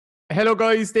Hello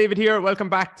guys, David here. Welcome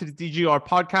back to the DGR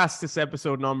podcast. This is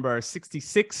episode number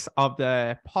 66 of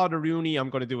the Podaruni. I'm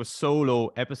going to do a solo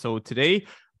episode today. I'm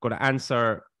going to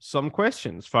answer some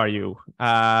questions for you.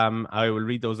 I will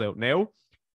read those out now.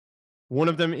 One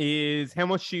of them is, how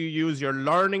much do you use your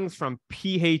learnings from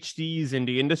PhDs in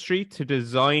the industry to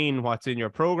design what's in your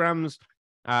programs?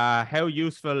 How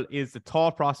useful is the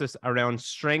thought process around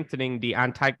strengthening the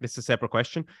antagonist? This is a separate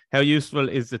question. How useful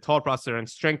is the thought process around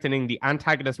strengthening the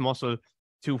antagonist muscle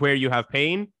to where you have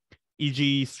pain,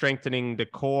 e.g. strengthening the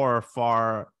core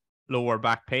for lower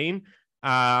back pain?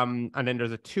 And then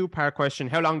there's a two-part question.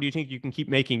 How long do you think you can keep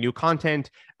making new content?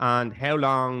 And how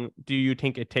long do you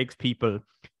think it takes people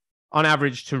on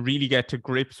average to really get to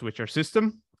grips with your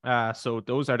system? So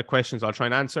those are the questions I'll try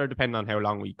and answer depending on how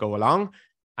long we go along.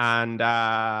 And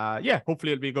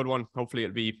hopefully it'll be a good one. Hopefully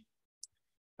it'll be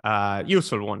a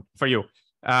useful one for you.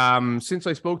 Since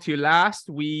I spoke to you last,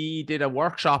 we did a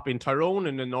workshop in Tyrone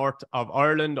in the north of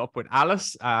Ireland up with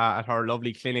Alice at her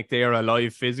lovely clinic there, a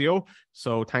live physio.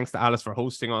 So thanks to Alice for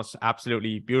hosting us.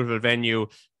 Absolutely beautiful venue,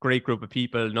 great group of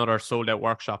people, another sold out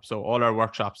workshop. So all our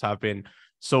workshops have been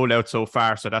sold out so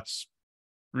far. So that's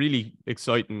really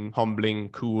exciting, humbling,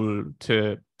 cool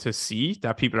to see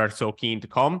that people are so keen to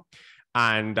come.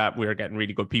 And that we're getting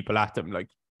really good people at them, like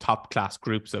top class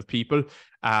groups of people,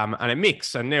 and a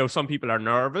mix. And now some people are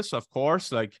nervous, of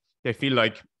course, like they feel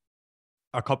like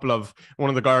one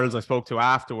of the girls I spoke to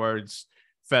afterwards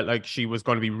felt like she was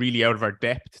going to be really out of her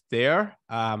depth there.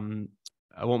 I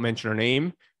won't mention her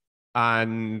name.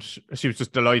 And she was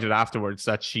just delighted afterwards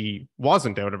that she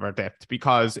wasn't out of her depth,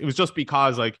 because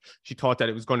like she thought that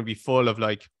it was going to be full of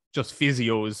like just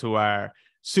physios who are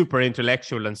super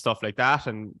intellectual and stuff like that.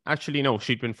 And actually, no,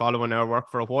 she'd been following our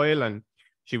work for a while, and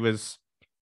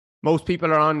most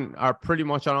people are pretty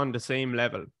much on the same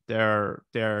level. They're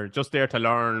just there to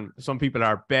learn. Some people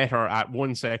are better at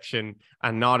one section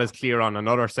and not as clear on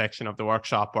another section of the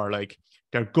workshop, or like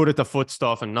they're good at the foot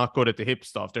stuff and not good at the hip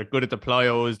stuff. They're good at the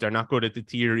plyos, they're not good at the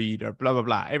theory, they're blah, blah,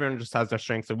 blah. Everyone just has their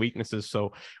strengths and weaknesses.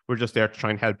 So we're just there to try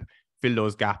and help fill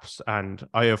those gaps. And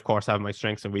I, of course, have my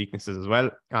strengths and weaknesses as well.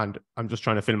 And I'm just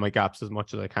trying to fill my gaps as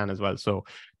much as I can as well. So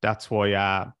that's why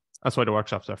the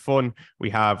workshops are fun. We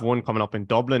have one coming up in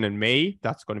Dublin in May.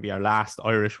 That's going to be our last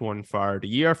Irish one for the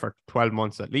year, for 12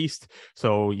 months at least.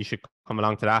 So you should come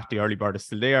along to that. The early bird is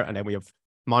still there. And then we have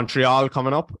Montreal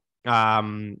coming up.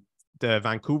 The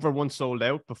Vancouver one sold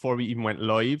out before we even went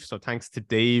live. So thanks to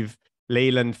Dave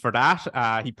Leyland for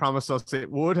that. He promised us it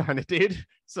would, and it did.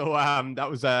 So that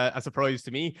was a surprise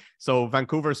to me. So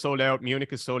Vancouver is sold out,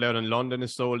 Munich is sold out, and London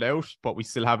is sold out. But we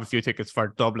still have a few tickets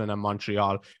for Dublin and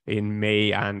Montreal in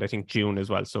May and I think June as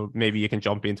well. So maybe you can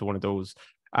jump into one of those.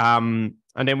 And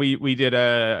then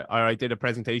I did a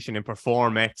presentation in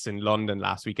PerformX in London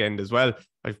last weekend as well.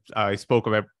 I spoke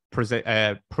about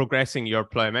progressing your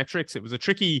plyometrics.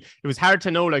 It was hard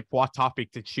to know like what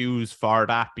topic to choose for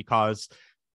that, because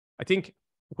I think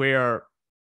where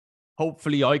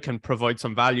hopefully I can provide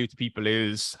some value to people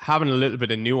is having a little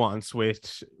bit of nuance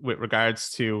with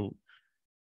regards to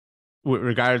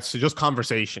just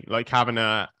conversation, like having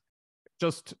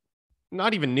just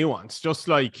not even nuance, just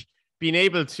like being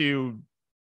able to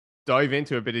dive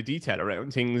into a bit of detail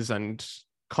around things and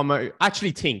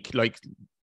actually think. Like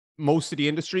most of the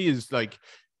industry is like,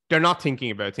 they're not thinking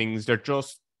about things. They're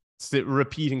just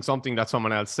repeating something that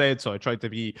someone else said. So I try to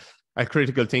be a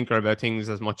critical thinker about things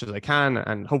as much as I can,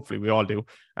 and hopefully we all do.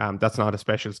 That's not a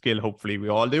special skill. Hopefully we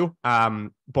all do.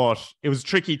 But it was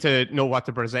tricky to know what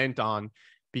to present on,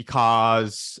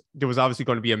 because there was obviously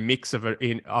going to be a mix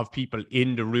of people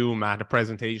in the room at a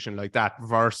presentation like that,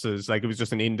 versus like it was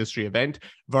just an industry event,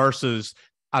 versus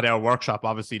at our workshop,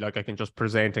 obviously, like I can just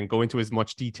present and go into as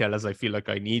much detail as I feel like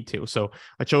I need to. So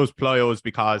I chose plyos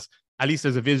because at least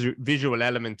there's a visual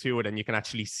element to it, and you can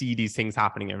actually see these things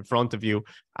happening in front of you.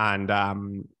 And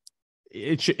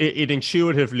it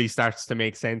intuitively starts to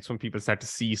make sense when people start to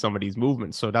see some of these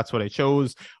movements. So that's what I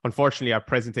chose. Unfortunately, our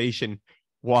presentation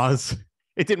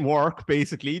it didn't work.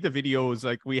 Basically, the videos,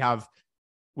 like we have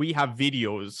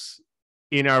videos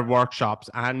in our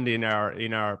workshops and in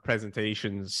our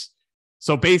presentations.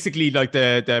 So basically, like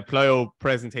the plyo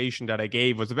presentation that I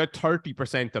gave was about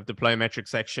 30% of the plyometric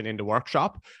section in the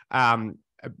workshop. I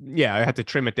had to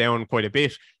trim it down quite a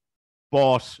bit,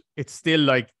 but it's still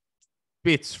like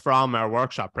bits from our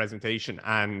workshop presentation,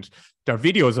 and there are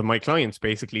videos of my clients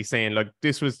basically saying like,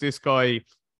 this was this guy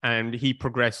and he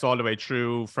progressed all the way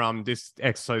through from this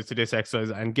exercise to this exercise,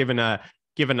 and given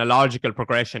a logical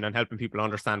progression and helping people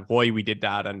understand why we did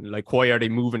that, and like why are they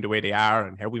moving the way they are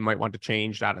and how we might want to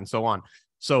change that and so on.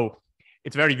 So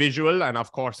it's very visual, and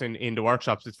of course in the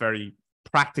workshops it's very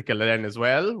practical then as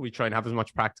well. We try and have as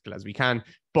much practical as we can,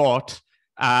 but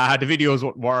the videos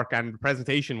wouldn't work and the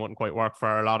presentation wouldn't quite work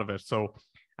for a lot of it. So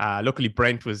luckily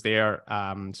Brent was there.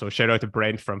 So shout out to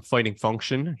Brent from Finding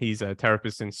Function. He's a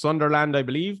therapist in Sunderland, I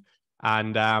believe.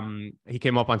 And he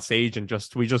came up on stage and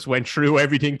we just went through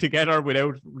everything together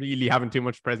without really having too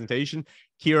much presentation.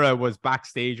 Kira was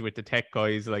backstage with the tech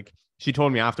guys. Like, she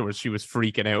told me afterwards she was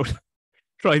freaking out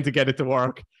trying to get it to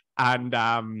work.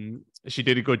 And she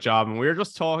did a good job. And we were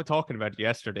just talking about it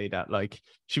yesterday that, like,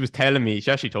 she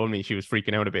actually told me she was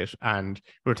freaking out a bit. And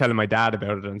we were telling my dad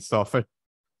about it and stuff.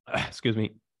 Excuse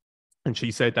me. And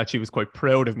she said that she was quite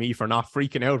proud of me for not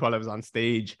freaking out while I was on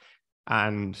stage.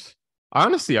 And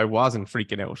honestly, I wasn't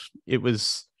freaking out.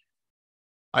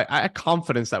 I had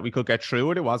confidence that we could get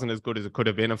through it. It wasn't as good as it could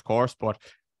have been, of course, but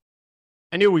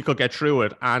I knew we could get through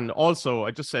it. And also,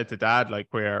 I just said to Dad, like,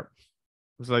 where it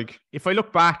was like, if I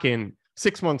look back in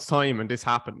 6 months' time and this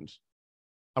happened,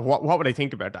 what would I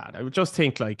think about that? I would just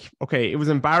think, like, okay, it was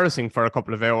embarrassing for a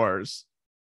couple of hours.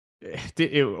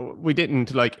 We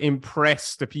didn't, like,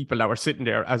 impress the people that were sitting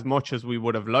there as much as we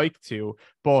would have liked to,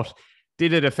 but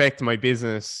did it affect my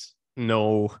business?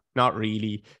 No, not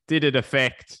really. Did it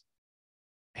affect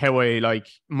how I, like,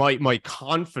 my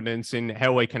confidence in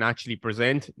how I can actually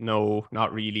present? No,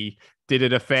 not really. Did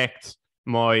it affect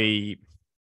my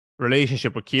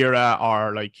relationship with Kira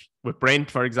or, like, with Brent,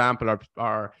 for example,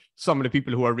 or some of the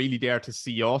people who are really there to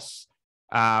see us,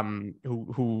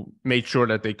 who made sure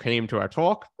that they came to our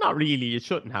talk? Not really. It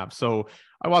shouldn't have. So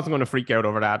I wasn't going to freak out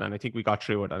over that. And I think we got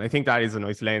through it. And I think that is a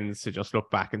nice lens to just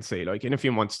look back and say, like, in a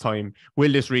few months' time,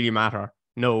 will this really matter?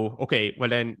 No. Okay, well,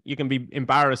 then you can be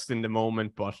embarrassed in the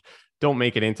moment, but don't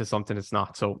make it into something it's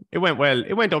not. So it went well.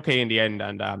 It went okay in the end.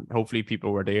 And hopefully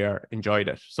people were there, enjoyed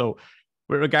it. So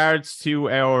with regards to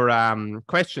our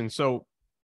questions, so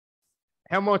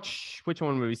which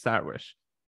one will we start with?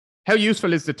 How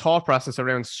useful is the thought process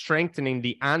around strengthening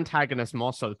the antagonist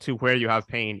muscle to where you have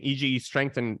pain, e.g.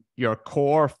 strengthen your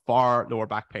core for lower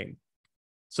back pain?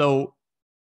 So,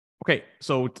 okay,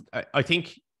 so I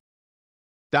think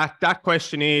that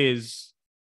question is,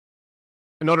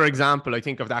 another example, I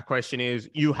think, of that question is,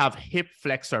 you have hip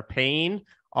flexor pain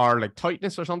or, like,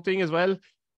 tightness or something as well,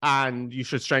 and you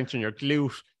should strengthen your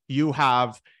glute. You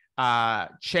have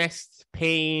chest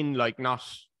pain, like, not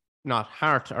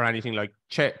heart or anything, like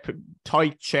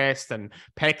tight chest and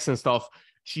pecs and stuff.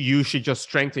 You should just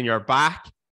strengthen your back.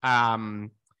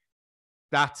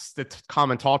 That's the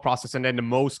common thought process. And then the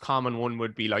most common one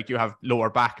would be, like, you have lower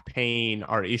back pain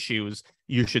or issues,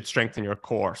 you should strengthen your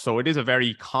core. So it is a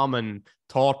very common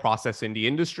thought process in the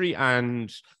industry.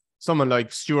 And someone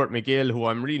like Stuart McGill, who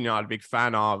I'm really not a big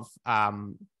fan of, I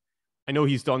know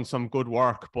he's done some good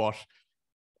work, but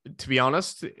to be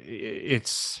honest,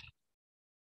 it's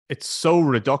so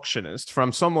reductionist.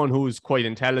 From someone who's quite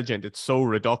intelligent, it's so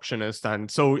reductionist, and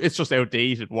so it's just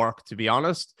outdated work, to be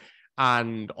honest.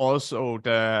 And also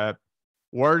the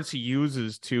words he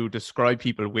uses to describe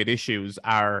people with issues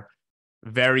are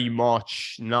very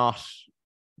much not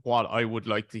what I would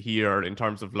like to hear, in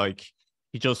terms of, like,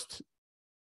 he just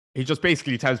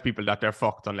basically tells people that they're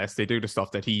fucked unless they do the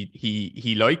stuff that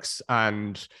he likes.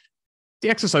 And the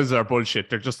exercises are bullshit.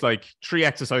 They're just, like, 3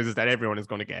 exercises that everyone is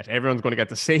going to get. Everyone's going to get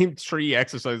the same 3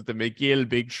 exercises, the McGill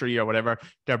Big 3 or whatever.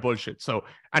 They're bullshit. So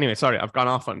anyway, sorry, I've gone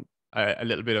off on a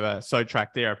little bit of a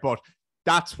sidetrack there, but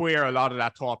that's where a lot of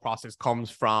that thought process comes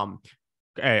from.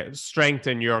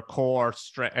 Strengthen your core,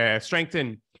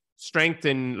 strengthen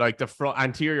like the front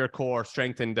anterior core,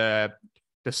 strengthen the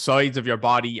sides of your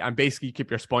body, and basically keep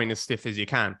your spine as stiff as you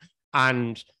can.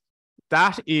 And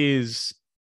that is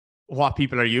what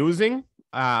people are using.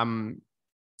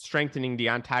 Strengthening the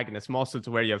antagonist muscle to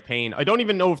where you have pain. I don't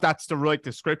even know if that's the right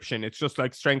description. It's just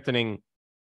like strengthening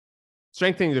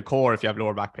the core if you have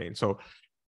lower back pain. So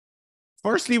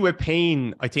firstly, with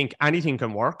pain, I think anything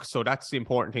can work. So that's the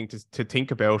important thing to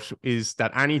think about, is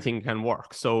that anything can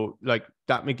work. So, like,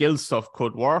 that McGill stuff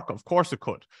could work. Of course it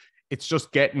could. It's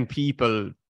just getting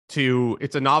people to,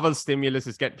 it's a novel stimulus.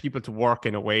 It's getting people to work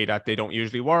in a way that they don't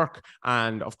usually work.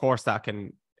 And of course that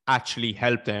can actually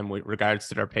help them with regards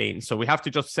to their pain. So we have to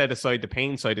just set aside the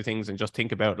pain side of things and just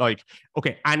think about, like,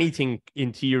 okay, anything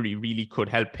in theory really could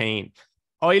help pain.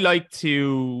 I like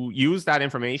to use that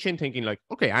information thinking, like,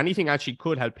 okay, anything actually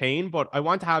could help pain, but I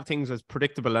want to have things as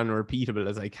predictable and repeatable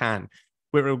as I can.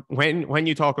 When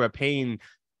you talk about pain,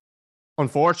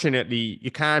 unfortunately,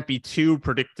 you can't be too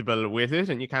predictable with it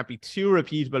and you can't be too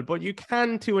repeatable, but you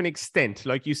can to an extent.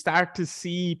 Like, you start to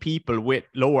see people with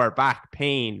lower back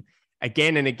pain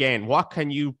again and again, what can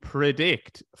you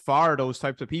predict for those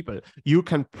types of people? You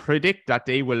can predict that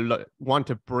they will want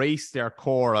to brace their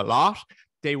core a lot.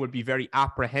 They would be very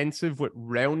apprehensive with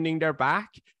rounding their back,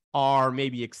 or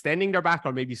maybe extending their back,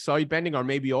 or maybe side bending, or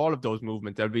maybe all of those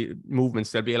movements. There'll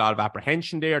be a lot of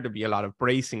apprehension there. There'll be a lot of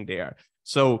bracing there.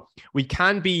 So we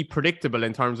can be predictable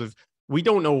in terms of, we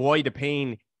don't know why the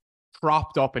pain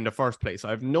cropped up in the first place. I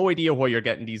have no idea why you're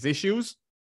getting these issues.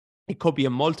 It could be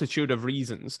a multitude of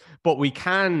reasons, but we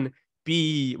can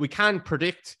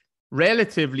predict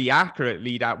relatively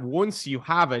accurately that once you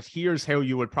have it, here's how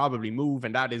you would probably move,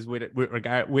 and that is with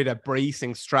a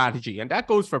bracing strategy. And that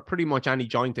goes for pretty much any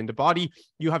joint in the body.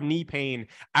 You have knee pain.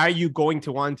 Are you going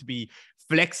to want to be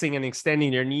flexing and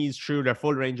extending your knees through their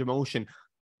full range of motion?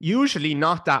 Usually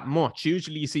not that much.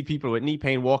 Usually you see people with knee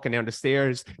pain walking down the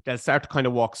stairs, they'll start to kind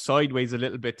of walk sideways a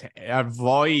little bit to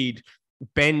avoid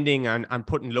bending and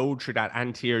putting load through that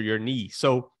anterior knee.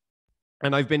 So,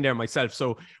 and I've been there myself.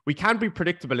 So we can be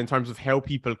predictable in terms of how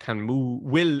people can move,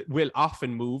 will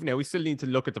often move. Now, we still need to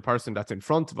look at the person that's in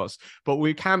front of us, but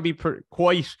we can be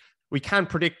we can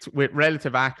predict with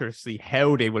relative accuracy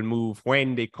how they will move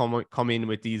when they come in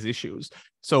with these issues.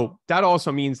 So that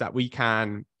also means that we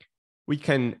can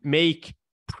make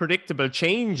predictable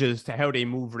changes to how they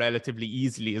move relatively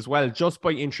easily as well, just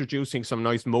by introducing some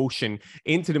nice motion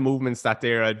into the movements that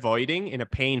they're avoiding in a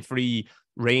pain-free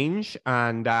range.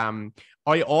 And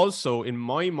I also, in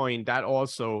my mind, that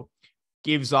also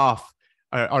gives off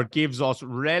or gives us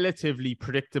relatively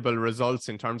predictable results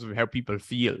in terms of how people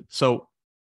feel. So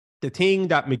the thing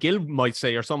that McGill might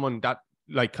say, or someone that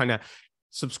like kind of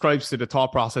subscribes to the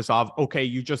thought process of, okay,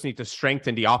 you just need to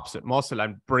strengthen the opposite muscle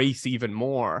and brace even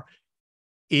more,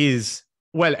 is,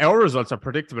 well, our results are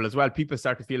predictable as well. People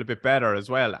start to feel a bit better as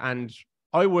well. And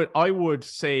I would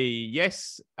say,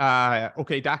 yes,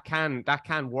 okay, that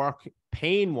can work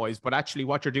pain-wise, but actually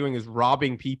what you're doing is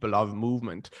robbing people of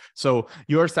movement. So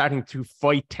you're starting to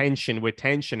fight tension with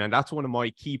tension. And that's one of my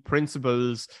key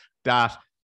principles that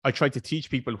I try to teach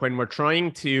people when we're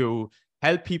trying to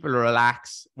help people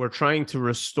relax. We're trying to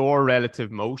restore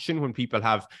relative motion when people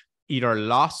have either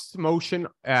lost motion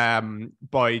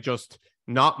by just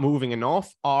not moving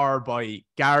enough, or by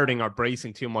guarding or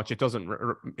bracing too much. It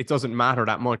doesn't matter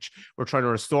that much. We're trying to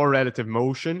restore relative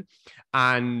motion,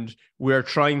 and we're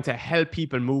trying to help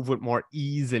people move with more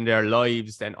ease in their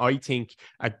lives. Then I think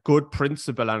a good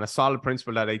principle and a solid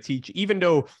principle that I teach, even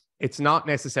though it's not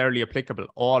necessarily applicable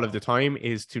all of the time,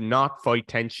 is to not fight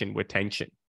tension with tension.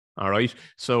 All right.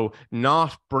 So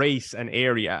not brace an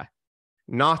area,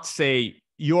 not say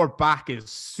your back is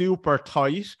super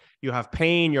tight, you have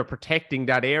pain, you're protecting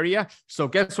that area. So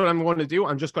guess what I'm going to do?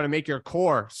 I'm just going to make your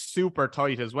core super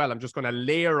tight as well. I'm just going to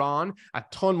layer on a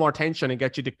ton more tension and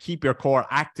get you to keep your core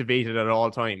activated at all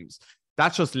times.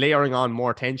 That's just layering on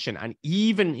more tension. And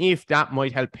even if that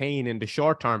might help pain in the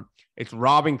short term, it's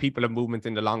robbing people of movement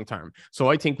in the long term. So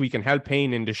I think we can help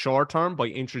pain in the short term by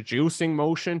introducing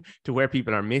motion to where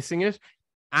people are missing it,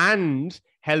 and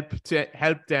help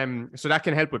them. So that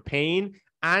can help with pain,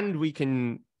 and we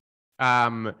can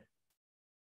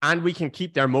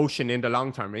keep their motion in the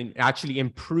long term and actually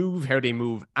improve how they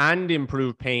move and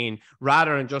improve pain,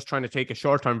 rather than just trying to take a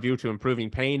short-term view to improving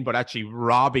pain, but actually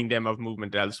robbing them of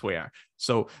movement elsewhere.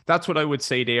 So that's what I would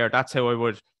say there. That's how I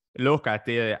would look at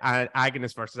the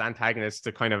agonist versus antagonist,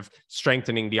 to kind of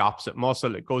strengthening the opposite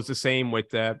muscle. It goes the same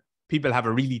with people have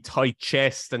a really tight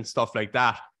chest and stuff like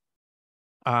that,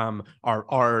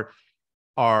 or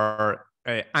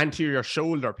anterior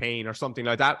shoulder pain or something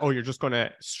like that. Or you're just going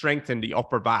to strengthen the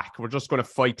upper back. We're just going to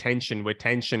fight tension with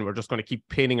tension. We're just going to keep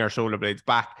pinning our shoulder blades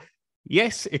back.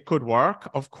 Yes, it could work.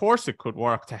 Of course it could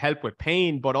work to help with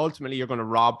pain, but ultimately you're going to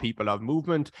rob people of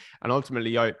movement. And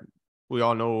ultimately we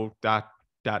all know that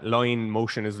line,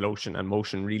 motion is lotion, and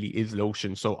motion really is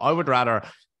lotion. So I would rather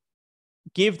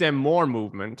give them more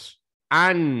movement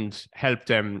and help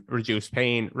them reduce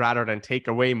pain, rather than take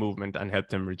away movement and help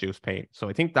them reduce pain. So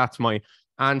I think that's my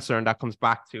answer. And that comes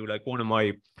back to like one of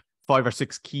my 5 or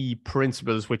 6 key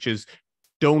principles, which is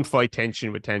don't fight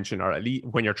tension with tension, or at least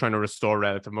when you're trying to restore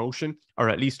relative motion, or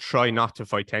at least try not to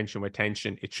fight tension with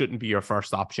tension. It shouldn't be your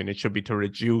first option. It should be to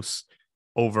reduce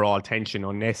overall tension,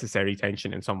 unnecessary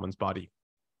tension in someone's body.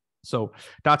 So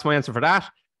that's my answer for that.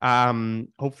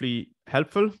 Hopefully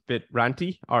helpful, bit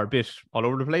ranty or a bit all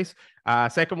over the place.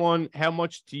 Second one, how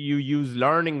much do you use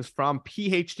learnings from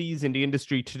PhDs in the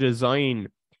industry to design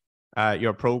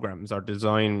your programs, or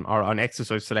design, or on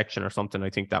exercise selection or something?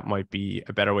 I think that might be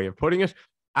a better way of putting it.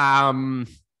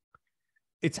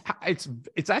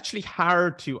 It's actually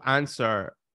hard to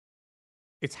answer.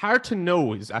 It's hard to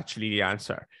know is actually the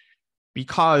answer,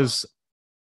 because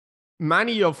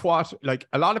many of what, like,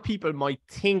 a lot of people might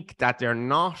think that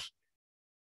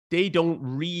they don't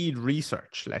read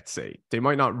research, let's say. They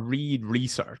might not read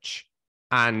research,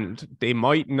 and they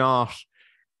might not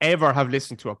ever have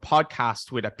listened to a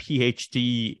podcast with a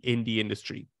PhD in the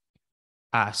industry,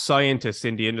 a scientist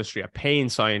in the industry, a pain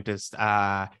scientist,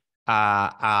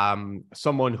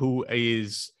 someone who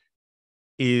is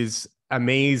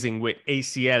amazing with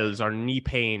ACLs or knee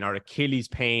pain or Achilles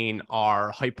pain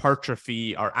or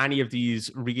hypertrophy or any of these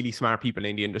really smart people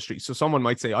in the industry. So someone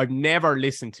might say, I've never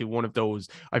listened to one of those.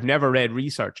 I've never read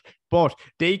research, but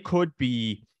they could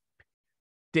be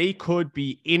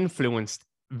influenced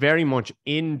very much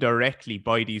indirectly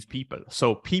by these people.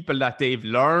 So people that they've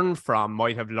learned from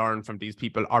might have learned from these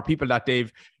people, or people that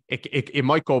it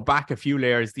might go back a few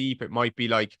layers deep. It might be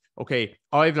like, okay,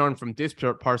 I've learned from this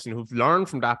person who's learned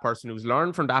from that person, who's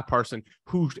learned from that person,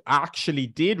 who actually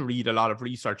did read a lot of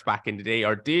research back in the day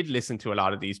or did listen to a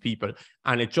lot of these people.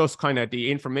 And it just kind of,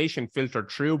 the information filtered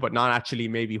through, but not actually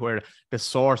maybe where the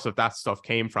source of that stuff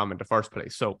came from in the first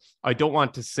place. So I don't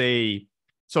want to say,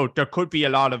 so there could be a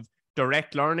lot of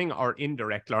direct learning or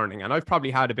indirect learning. And I've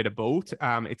probably had a bit of both.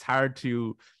 It's hard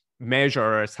to measure,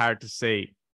 or it's hard to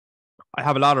say. I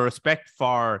have a lot of respect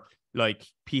for like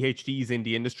PhDs in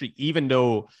the industry, even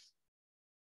though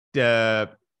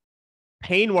the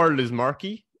pain world is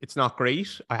murky. It's not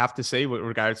great, I have to say, with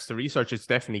regards to research. It's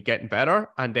definitely getting better.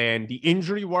 And then the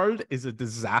injury world is a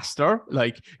disaster,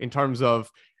 like in terms of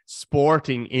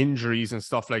sporting injuries and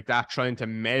stuff like that, trying to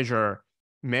measure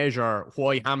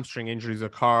why hamstring injuries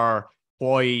occur,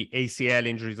 why ACL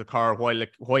injuries occur,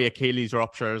 why Achilles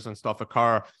ruptures and stuff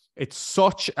occur.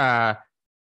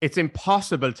 It's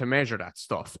impossible to measure that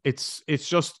stuff. It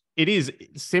is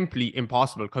simply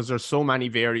impossible, because there's so many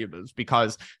variables,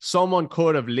 because someone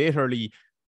could have literally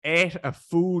ate a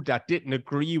food that didn't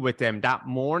agree with them that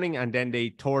morning, and then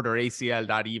they tore their ACL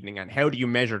that evening. And how do you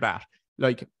measure that?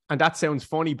 Like, and that sounds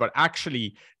funny, but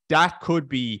actually that could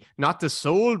be not the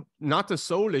sole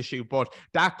issue, but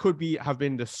that could have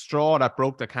been the straw that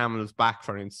broke the camel's back,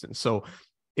 for instance. So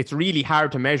it's really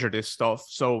hard to measure this stuff.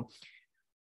 So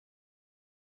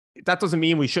that doesn't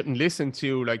mean we shouldn't listen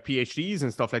to like PhDs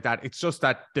and stuff like that. It's just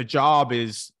that the job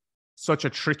is such a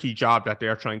tricky job that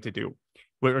they're trying to do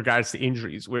with regards to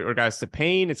injuries. With regards to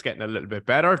pain, it's getting a little bit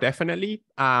better, definitely.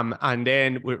 And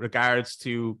then with regards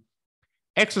to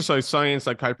exercise science,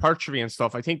 like hypertrophy and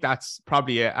stuff, I think that's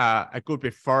probably a good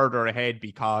bit further ahead,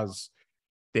 because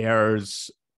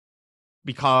it's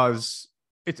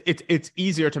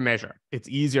easier to measure. It's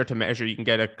easier to measure. You can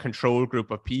get a control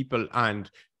group of people and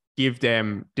give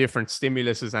them different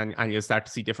stimuluses, and you'll start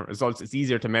to see different results. It's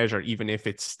easier to measure, even if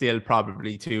it's still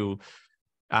probably too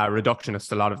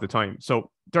reductionist a lot of the time.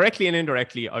 So directly and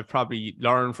indirectly, I've probably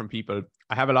learned from people.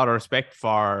 I have a lot of respect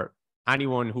for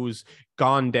anyone who's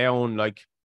gone down like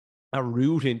a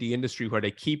route in the industry where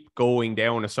they keep going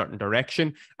down a certain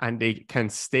direction and they can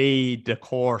stay the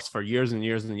course for years and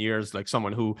years and years, like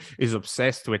someone who is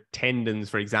obsessed with tendons,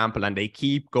 for example, and they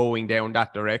keep going down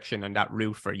that direction and that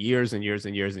route for years and years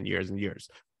and years and years and years.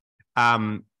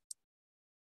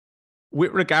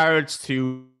 With regards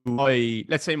to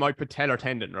let's say my patellar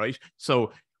tendon, right?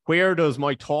 So where does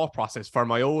my thought process for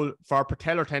patellar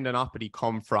tendinopathy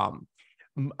come from?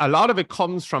 A lot of it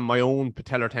comes from my own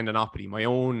patellar tendinopathy, my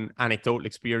own anecdotal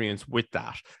experience with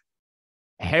that.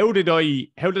 How did I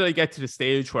get to the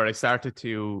stage where I started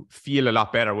to feel a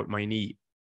lot better with my knee?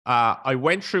 I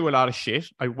went through a lot of shit.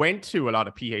 I went to a lot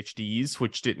of PhDs,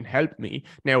 which didn't help me.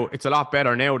 Now, it's a lot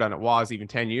better now than it was even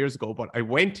 10 years ago, but I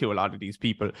went to a lot of these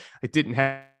people. It didn't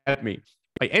help me.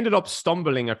 I ended up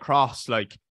stumbling across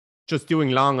like just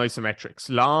doing long isometrics,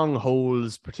 long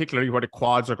holds, particularly where the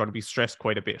quads are going to be stressed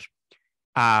quite a bit.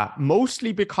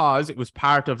 Mostly because it was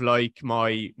part of like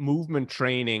my movement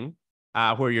training,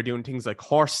 where you're doing things like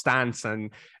horse stance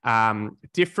and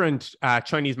different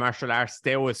Chinese martial arts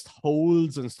Taoist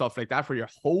holds and stuff like that, where you're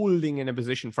holding in a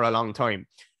position for a long time.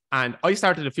 And I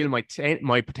started to feel my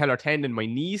patellar tendon, my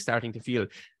knee starting to feel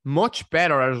much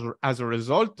better as a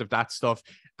result of that stuff.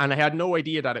 And I had no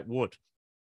idea that it would.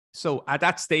 So at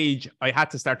that stage, I had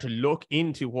to start to look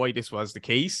into why this was the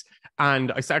case.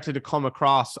 And I started to come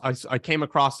across, I came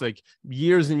across like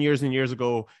years and years and years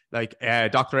ago, like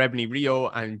Dr. Ebony Rio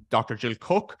and Dr. Jill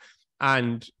Cook.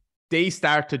 And they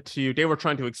were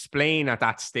trying to explain at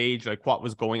that stage, like what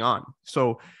was going on.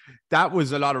 So that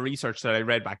was a lot of research that I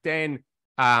read back then.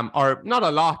 Or not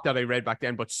a lot that I read back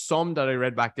then, but some that I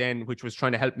read back then, which was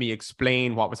trying to help me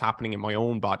explain what was happening in my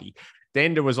own body.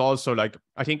 Then there was also like,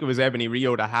 I think it was Ebony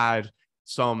Rio that had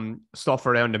some stuff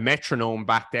around the metronome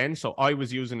back then. So I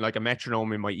was using like a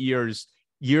metronome in my ears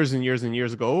years and years and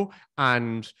years ago.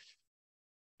 And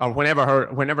or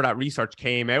whenever that research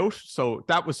came out. So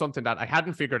that was something that I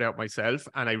hadn't figured out myself,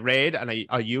 and I read and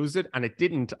I used it, and I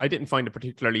didn't find it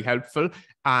particularly helpful,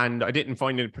 and I didn't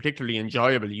find it particularly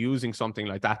enjoyable using something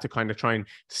like that to kind of try and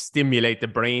stimulate the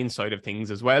brain side of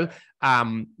things as well.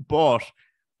 But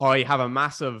I have a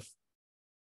massive,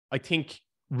 I think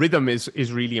rhythm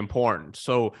is really important.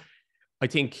 So I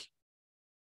think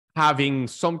having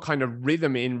some kind of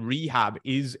rhythm in rehab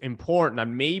is important,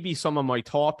 and maybe some of my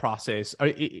thought process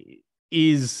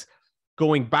is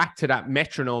going back to that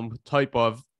metronome type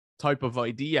of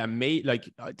idea.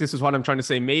 This is what I'm trying to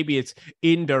say. Maybe it's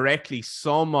indirectly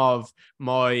some of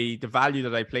the value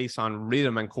that I place on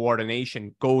rhythm and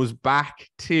coordination goes back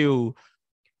to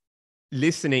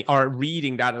listening or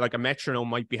reading that like a metronome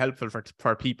might be helpful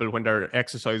for people when they're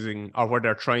exercising or when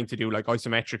they're trying to do like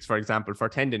isometrics, for example, for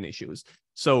tendon issues.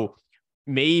 So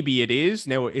maybe it is.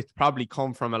 Now, it's probably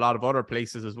come from a lot of other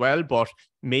places as well, but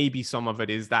maybe some of it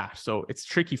is that. So it's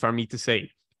tricky for me to say.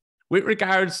 With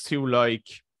regards to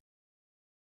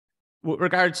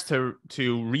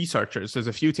researchers, there's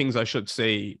a few things I should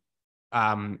say.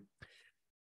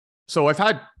 So I've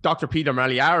had Dr. Peter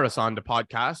Maliaris on the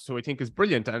podcast, who I think is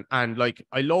brilliant. And like,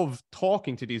 I love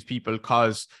talking to these people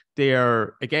because they've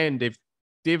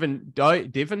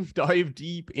dived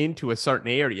deep into a certain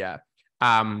area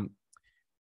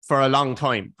for a long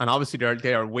time. And obviously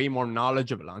they are way more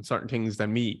knowledgeable on certain things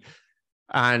than me.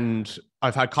 And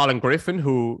I've had Colin Griffin,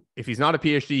 who, if he's not a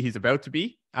PhD, he's about to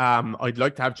be. I'd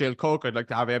like to have Jill Cook. I'd like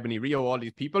to have Ebony Rio, all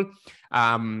these people.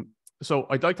 So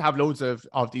I'd like to have loads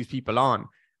of these people on.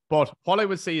 But what I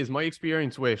would say is my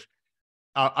experience with,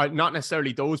 not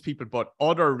necessarily those people, but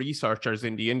other researchers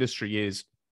in the industry is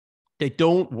they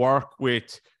don't work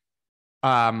with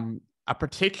a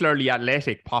particularly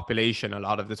athletic population a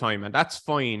lot of the time. And that's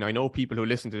fine. I know people who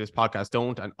listen to this podcast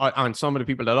don't. And some of the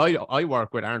people that I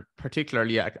work with aren't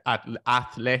particularly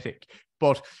athletic.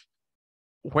 But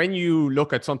when you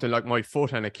look at something like my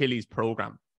foot and Achilles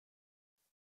program,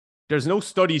 there's no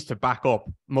studies to back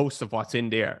up most of what's in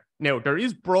there. Now, there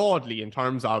is broadly in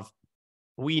terms of,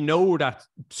 we know that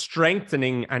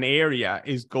strengthening an area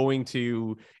is going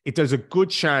to, there's a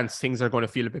good chance things are going to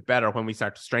feel a bit better when we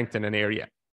start to strengthen an area.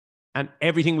 And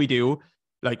everything we do,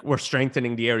 like, we're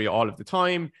strengthening the area all of the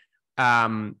time.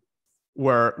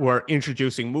 We're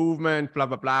introducing movement, blah,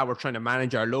 blah, blah. We're trying to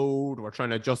manage our load. We're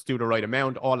trying to just do the right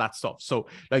amount, all that stuff. So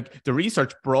like, the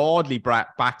research broadly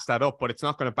backs that up, but it's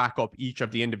not going to back up each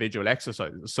of the individual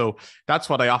exercises. So that's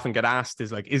what I often get asked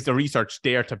is like, is the research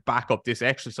there to back up this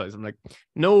exercise? I'm like,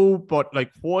 no, but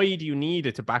like, why do you need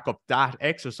it to back up that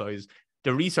exercise?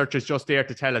 The research is just there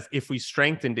to tell us if we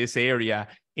strengthen this area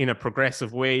in a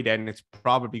progressive way, then it's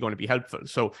probably going to be helpful.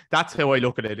 So that's how I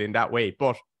look at it in that way.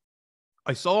 But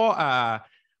I think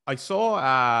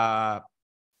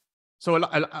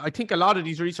a lot of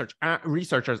these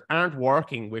researchers aren't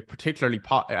working with particularly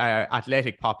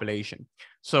athletic population.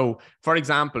 So, for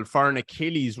example, for an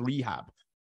Achilles rehab,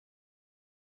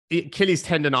 Achilles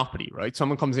tendinopathy, right?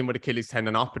 Someone comes in with Achilles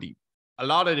tendinopathy. A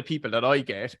lot of the people that I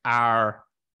get are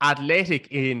athletic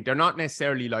they're not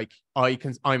necessarily like,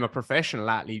 I'm a professional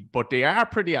athlete, but they are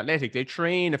pretty athletic. They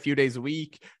train a few days a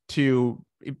week to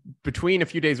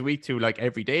like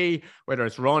every day, whether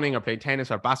it's running or playing tennis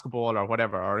or basketball or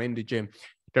whatever, or in the gym.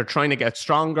 They're trying to get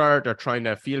stronger. They're trying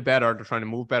to feel better. They're trying to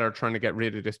move better, trying to get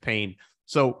rid of this pain.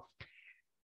 So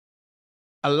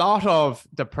a lot of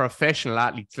the professional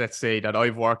athletes, let's say, that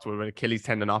I've worked with Achilles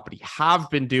tendinopathy have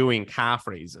been doing calf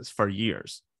raises for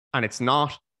years, and it's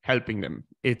not helping them.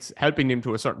 It's helping them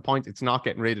to a certain point. It's not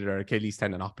getting rid of their Achilles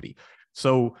tendinopathy.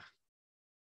 So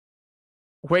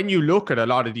when you look at a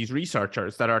lot of these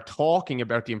researchers that are talking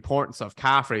about the importance of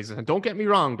calf raises, and don't get me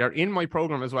wrong, they're in my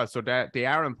program as well, so that they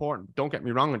are important. Don't get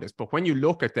me wrong on this. But when you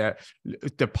look at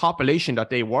the population that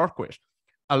they work with,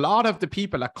 a lot of the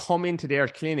people that come into their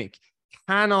clinic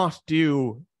cannot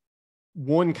do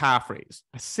one calf raise,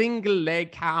 a single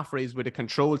leg calf raise with a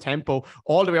controlled tempo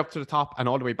all the way up to the top and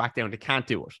all the way back down. They can't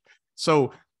do it.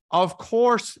 So of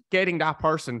course, getting that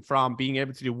person from being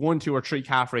able to do 1, 2, or 3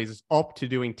 calf raises up to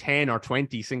doing 10 or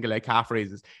 20 single leg calf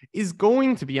raises is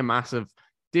going to be a massive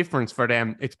difference for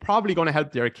them. It's probably going to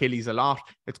help their Achilles a lot.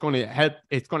 It's going to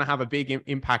have a big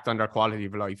impact on their quality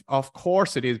of life. Of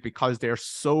course it is, because they're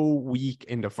so weak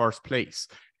in the first place.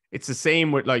 It's the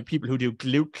same with like people who do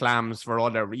glute clams for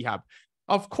all their rehab.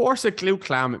 Of course, a glute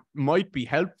clam might be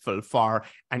helpful for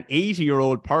an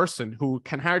 80-year-old person who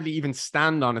can hardly even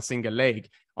stand on a single leg.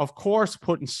 Of course,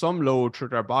 putting some load through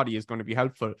their body is going to be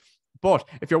helpful. But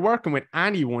if you're working with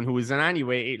anyone who is in any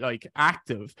way like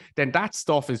active, then that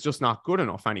stuff is just not good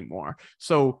enough anymore.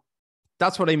 So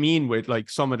that's what I mean with like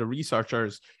some of the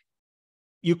researchers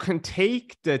you can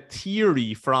take the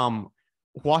theory from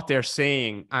what they're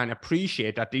saying and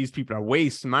appreciate that these people are way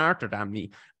smarter than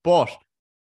me, but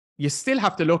you still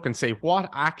have to look and say what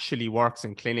actually works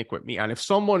in clinic with me. And if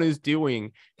someone is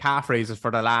doing calf raises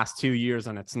for the last 2 years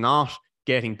and it's not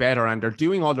getting better and they're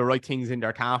doing all the right things in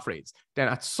their calf raise, then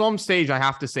at some stage I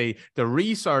have to say the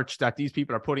research that these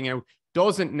people are putting out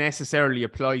doesn't necessarily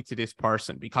apply to this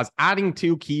person, because adding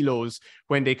 2 kilos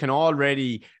when they can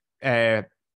already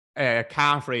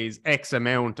calf raise X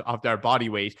amount of their body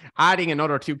weight, adding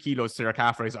another 2 kilos to their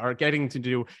calf raise, or getting to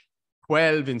do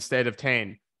 12 instead of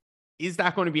 10, is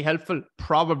that going to be helpful?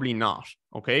 Probably not.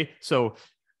 Okay, so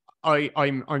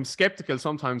I'm skeptical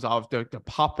sometimes of the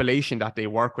population that they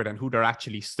work with and who they're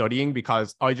actually studying,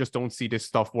 because I just don't see this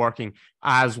stuff working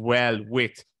as well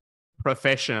with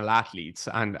professional athletes,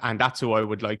 and that's who I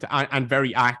would like to, and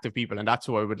very active people, and that's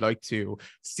who I would like to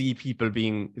see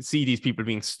these people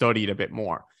being studied a bit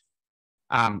more.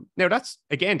 Now that's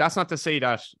not to say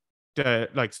that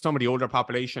some of the older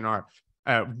population are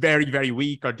very, very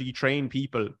weak or detrained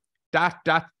people.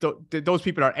 Those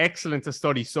people are excellent to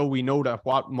study, so we know that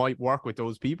what might work with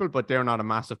those people, but they're not a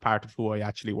massive part of who I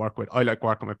actually work with. I like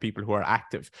working with people who are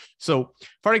active. So,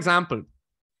 for example,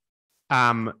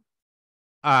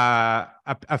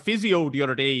 a physio the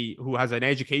other day who has an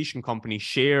education company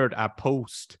shared a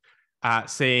post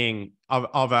saying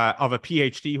of a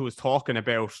PhD who was talking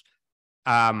about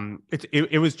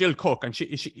it was Jill Cook, and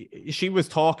she was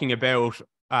talking about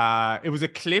it was a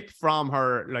clip from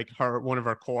her one of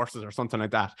her courses or something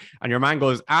like that, and your man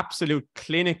goes, absolute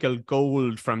clinical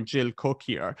gold from Jill Cook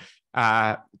here,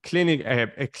 a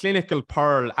clinical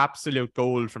pearl, absolute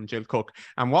gold from Jill Cook.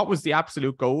 And what was the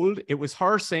absolute gold? It was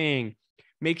her saying,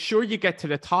 make sure you get to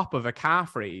the top of a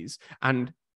calf raise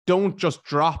and don't just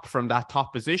drop from that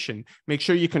top position. Make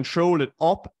sure you control it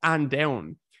up and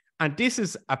down. And this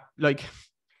is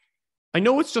I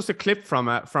know it's just a clip from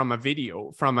a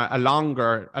video, from a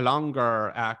longer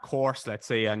course, let's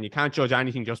say, and you can't judge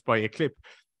anything just by a clip.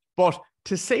 But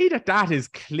to say that is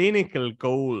clinical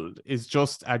gold is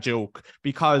just a joke,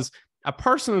 because a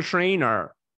personal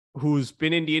trainer who's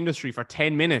been in the industry for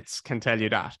 10 minutes can tell you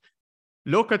that.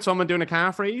 Look at someone doing a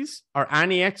calf raise or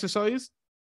any exercise,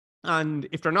 and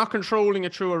if they're not controlling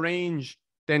it through a range,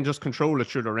 then just control it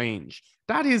through the range.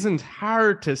 That isn't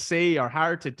hard to say or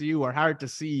hard to do or hard to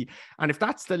see. And if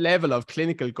that's the level of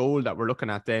clinical gold that we're looking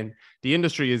at, then the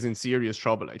industry is in serious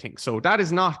trouble, I think. So that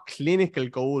is not clinical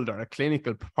gold or a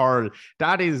clinical pearl.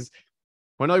 That is,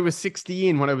 when I was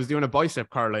 16, when I was doing a bicep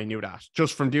curl, I knew that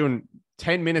just from doing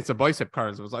 10 minutes of bicep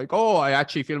curls. I was like, oh, I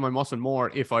actually feel my muscle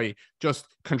more if I just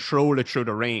control it through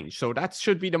the range. So that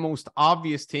should be the most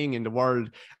obvious thing in the world.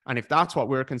 And if that's what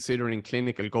we're considering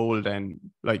clinical gold, then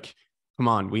come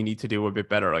on, we need to do a bit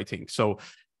better, I think. So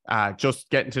just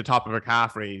getting to the top of a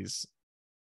calf raise,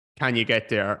 can you get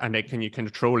there? And then can you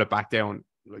control it back down?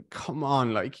 Come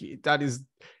on, that is,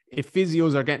 if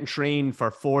physios are getting trained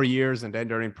for 4 years and then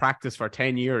they're in practice for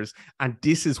 10 years and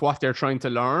this is what they're trying to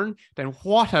learn, then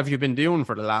what have you been doing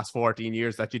for the last 14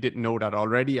 years that you didn't know that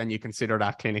already, and you consider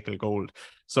that clinical gold?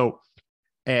 So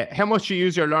how much you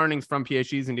use your learnings from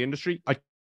PhDs in the industry? I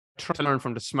try to learn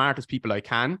from the smartest people I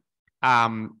can.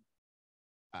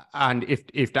 And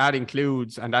if that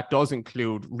includes, and that does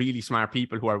include, really smart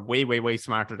people who are way, way, way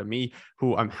smarter than me,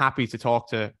 who I'm happy to talk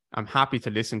to, I'm happy to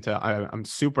listen to. I'm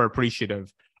super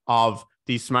appreciative of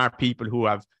these smart people who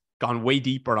have gone way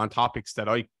deeper on topics that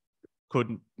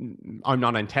I'm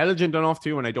not intelligent enough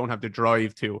to, and I don't have the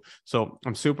drive to. So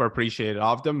I'm super appreciative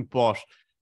of them. But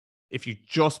if you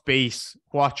just base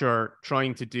what you're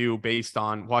trying to do based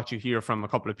on what you hear from a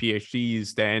couple of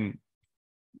PhDs, then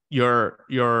you're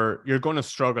going to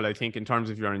struggle, I think, in terms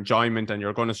of your enjoyment, and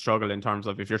you're going to struggle in terms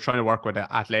of, if you're trying to work with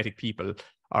athletic people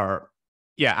or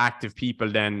active people,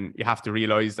 then you have to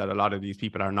realize that a lot of these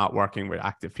people are not working with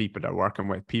active people. They're working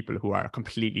with people who are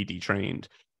completely detrained.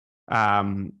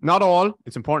 Not all.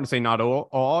 It's important to say not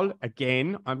all.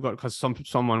 Again, because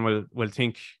someone will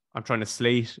think I'm trying to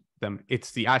slate them.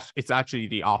 It's actually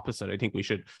the opposite. I think we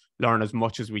should learn as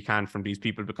much as we can from these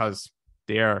people, because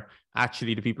they're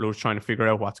actually the people who are trying to figure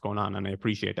out what's going on, and I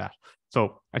appreciate that.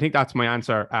 So I think that's my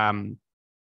answer.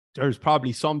 There's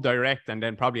probably some direct and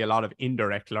then probably a lot of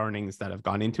indirect learnings that have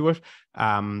gone into it.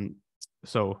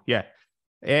 So yeah.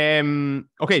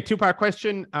 Okay, 2-part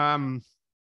question.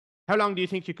 How long do you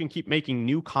think you can keep making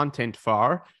new content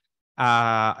for?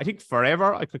 I think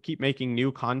forever I could keep making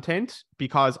new content,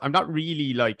 because I'm not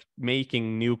really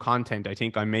making new content. I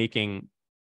think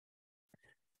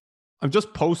I'm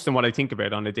just posting what I think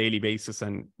about on a daily basis.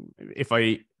 And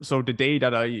so the day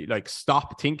that I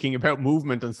stop thinking about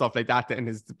movement and stuff like that, then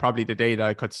is probably the day that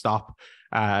I could stop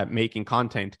making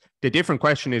content. The different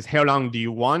question is, how long do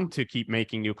you want to keep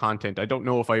making new content? I don't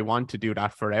know if I want to do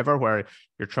that forever, where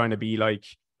you're trying to be like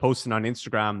posting on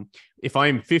Instagram. If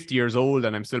I'm 50 years old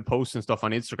and I'm still posting stuff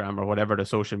on Instagram or whatever the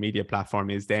social media platform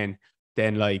is, then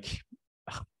like,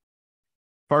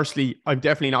 firstly, I'm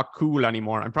definitely not cool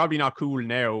anymore. I'm probably not cool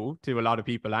now to a lot of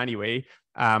people anyway.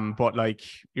 But like,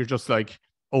 you're just like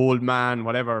old man,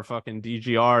 whatever, fucking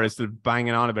DGR is still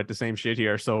banging on about the same shit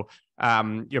here. So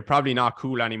you're probably not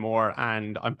cool anymore.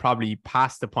 And I'm probably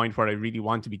past the point where I really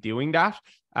want to be doing that.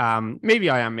 Maybe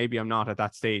I am, maybe I'm not at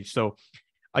that stage. So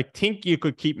I think you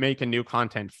could keep making new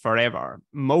content forever.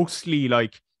 Mostly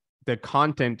like the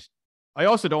content. I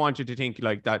also don't want you to think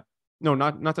like that. No,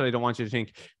 not that I don't want you to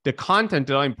think. The content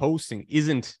that I'm posting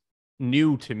isn't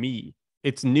new to me.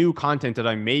 It's new content that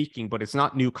I'm making, but it's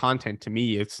not new content to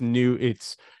me. It's new.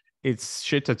 It's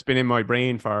shit that's been in my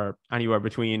brain for anywhere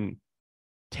between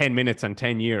 10 minutes and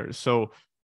 10 years. So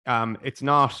it's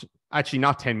not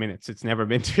 10 minutes. It's never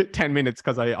been 10 minutes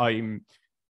because I'm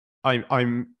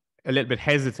a little bit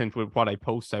hesitant with what I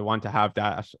post. I want to have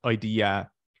that idea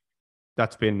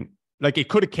that's been like, it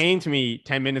could have came to me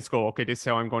 10 minutes ago. Okay, this is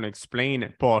how I'm going to explain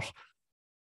it. But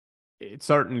it's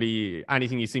certainly,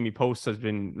 anything you see me post has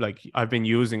been like, I've been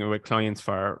using it with clients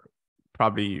for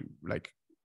probably like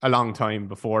a long time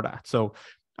before that. So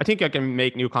I think I can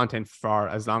make new content for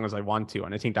as long as I want to.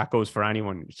 And I think that goes for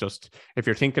anyone. It's just, if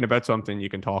you're thinking about something, you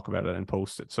can talk about it and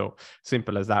post it. So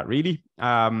simple as that, really.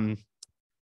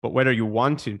 But whether you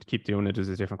want to keep doing it is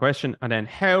a different question. And then,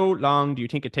 how long do you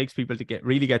think it takes people to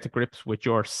really get to grips with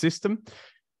your system?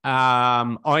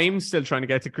 I'm still trying to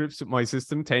get to grips with my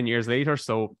system 10 years later.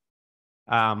 So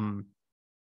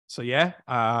yeah,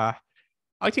 I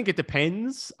think it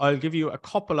depends. I'll give you a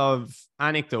couple of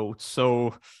anecdotes.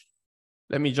 So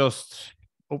let me just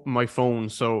open my phone.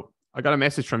 So I got a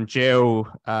message from Joe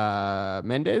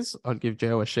Mendez. I'll give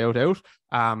Joe a shout out.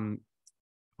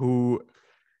 Who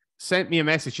sent me a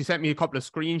message. She sent me a couple of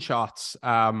screenshots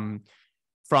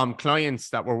from clients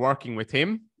that were working with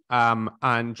him,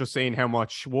 and just saying how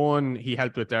much, one, he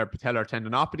helped with their patellar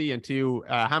tendinopathy, and two,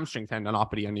 hamstring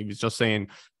tendinopathy. And he was just saying,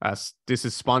 this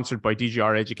is sponsored by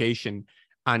DGR Education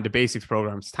and the basics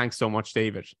programs. Thanks so much,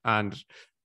 David. And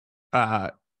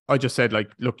I just said, like,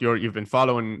 look, you've been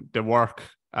following the work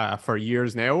for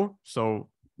years now. So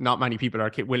not many people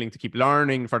are willing to keep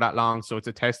learning for that long. So it's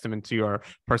a testament to your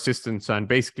persistence, and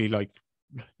basically, like,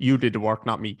 you did the work,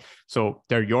 not me. So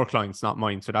they're your clients, not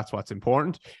mine. So that's what's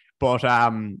important. But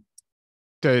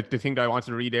the thing that I wanted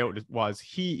to read out was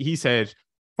he said,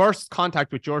 first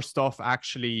contact with your stuff was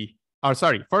actually on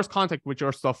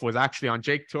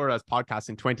Jake Tura's podcast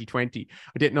in 2020.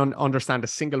 I didn't understand a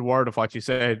single word of what you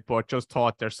said, but just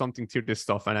thought there's something to this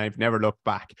stuff, and I've never looked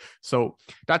back. So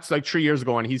that's like 3 years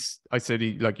ago, and I said,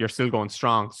 you're still going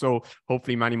strong. So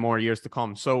hopefully many more years to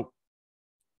come. So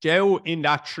Joe, in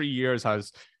that 3 years,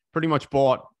 has pretty much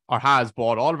bought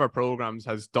all of our programs,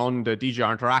 has done the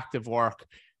DGR interactive work,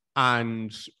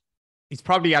 and he's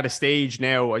probably at a stage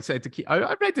now.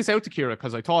 I read this out to Kira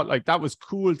because I thought, like, that was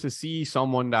cool to see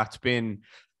someone that's been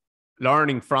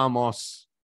learning from us,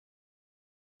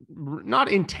 not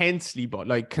intensely, but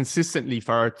like consistently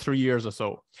for 3 years or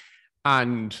so.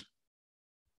 And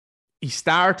he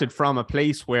started from a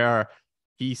place where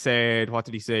he said, what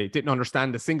did he say? Didn't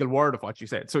understand a single word of what you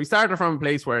said. So he started from a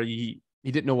place where he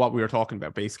didn't know what we were talking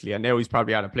about, basically. And now he's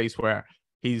probably at a place where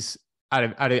he's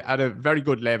at a very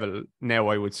good level now,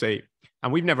 I would say.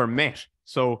 And we've never met.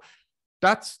 So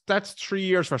that's 3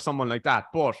 years for someone like that.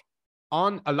 But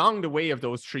along the way of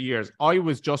those 3 years, I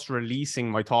was just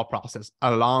releasing my thought process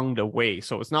along the way.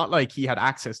 So it's not like he had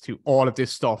access to all of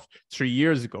this stuff 3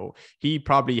 years ago. He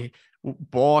probably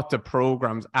bought the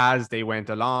programs as they went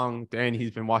along. Then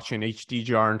he's been watching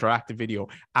HDGR interactive video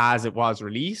as it was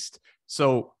released.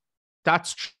 So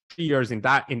that's 3 years in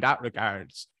that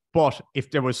regards. But if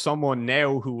there was someone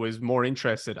now who was more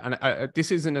interested, and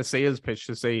this isn't a sales pitch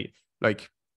to say, like,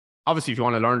 obviously if you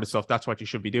want to learn the stuff, that's what you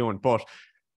should be doing. But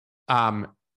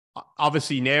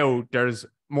obviously now there's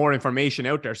more information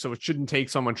out there, so it shouldn't take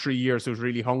someone 3 years who's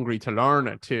really hungry to learn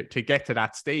it to get to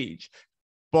that stage.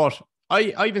 But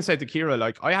I even said to Kira,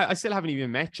 like, I still haven't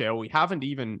even met Joe. We haven't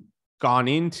even gone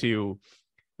into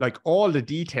like all the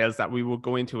details that we would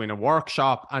go into in a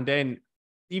workshop. And then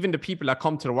even the people that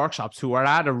come to the workshops who are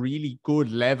at a really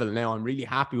good level now, I'm really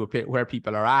happy with where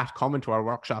people are at coming to our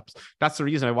workshops. That's the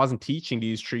reason I wasn't teaching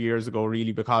these 3 years ago,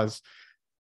 really, because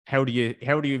how do you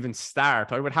even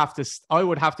start? I would have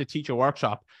to teach a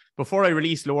workshop before I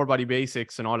release lower body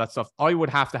basics and all that stuff. I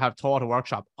would have to have taught a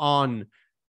workshop on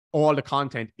all the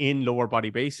content in lower body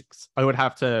basics. I would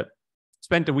have to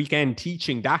spent the weekend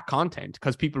teaching that content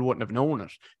because people wouldn't have known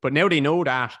it. But now they know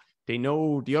that. They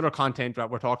know the other content that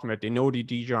we're talking about. They know the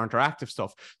DGR interactive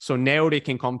stuff. So now they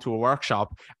can come to a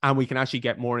workshop and we can actually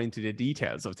get more into the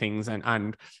details of things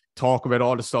and talk about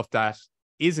all the stuff that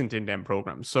isn't in them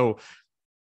programs. So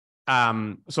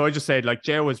I just said, like,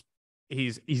 Jay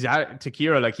he's at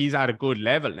Takira, like he's at a good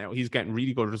level now. He's getting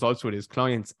really good results with his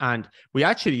clients. And we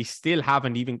actually still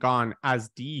haven't even gone as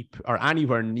deep or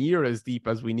anywhere near as deep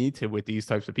as we need to with these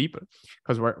types of people,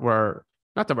 because we're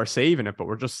not that we're saving it, but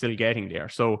we're just still getting there.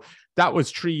 So that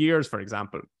was 3 years, for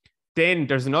example. Then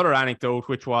there's another anecdote,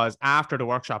 which was after the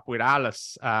workshop with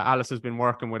Alice. Alice has been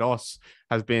working with us,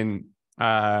 has been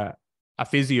a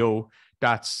physio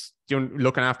that's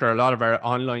looking after a lot of our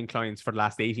online clients for the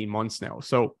last 18 months now.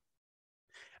 So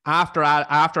after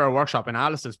our workshop in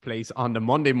Alice's place on the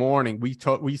Monday morning,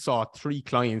 we saw 3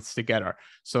 clients together.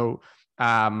 So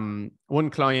one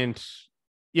client,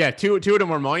 two of them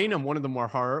were mine and one of them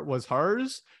was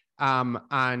hers.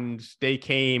 And they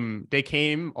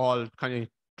came all kind of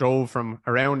drove from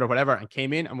around or whatever and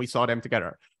came in and we saw them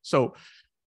together. So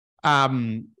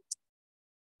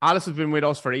Alice has been with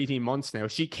us for 18 months now.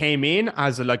 She came in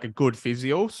as a good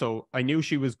physio. So I knew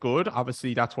she was good.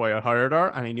 Obviously, that's why I hired her.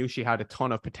 And I knew she had a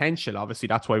ton of potential. Obviously,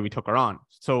 that's why we took her on.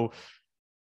 So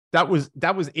that was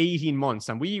 18 months.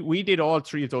 And we did all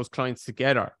 3 of those clients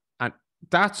together. And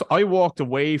I walked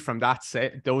away from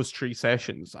those 3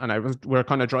 sessions. And we're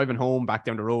kind of driving home back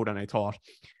down the road. And I thought,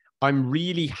 I'm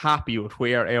really happy with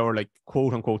where our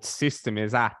quote unquote system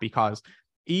is at, because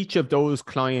each of those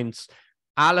clients,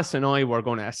 Alice and I were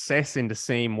going to assess in the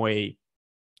same way.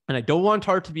 And I don't want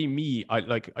her to be me. I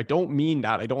don't mean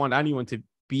that. I don't want anyone to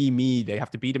be me. They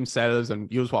have to be themselves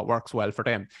and use what works well for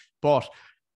them. But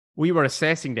we were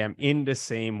assessing them in the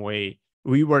same way.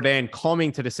 We were then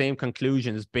coming to the same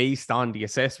conclusions based on the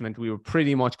assessment. We would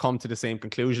pretty much come to the same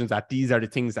conclusions that these are the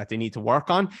things that they need to work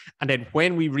on. And then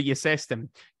when we reassess them,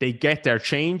 they get their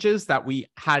changes that we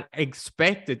had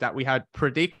expected, that we had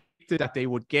predicted that they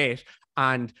would get.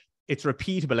 And it's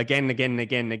repeatable again and again and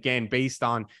again and again based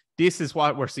on this is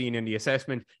what we're seeing in the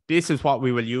assessment. This is what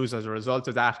we will use as a result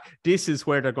of that. This is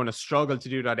where they're going to struggle to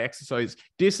do that exercise.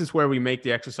 This is where we make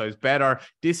the exercise better.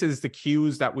 This is the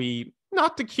cues that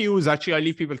not the cues, actually, I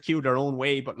leave people cue their own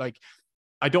way, but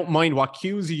I don't mind what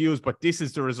cues you use, but this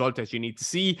is the result that you need to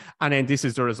see. And then this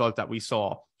is the result that we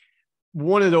saw.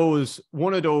 One of those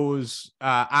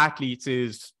athletes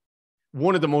is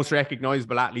one of the most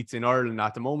recognizable athletes in Ireland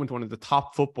at the moment, one of the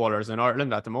top footballers in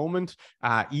Ireland at the moment,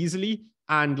 easily.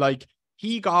 And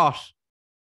he got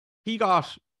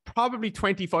probably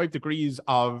 25 degrees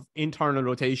of internal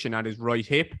rotation at his right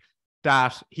hip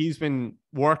that he's been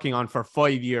working on for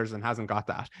 5 years and hasn't got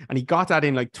that. And he got that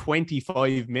in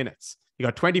 25 minutes. He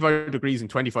got 25 degrees in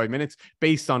 25 minutes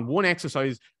based on one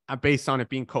exercise and based on it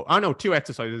being 2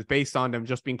 exercises based on them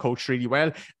just being coached really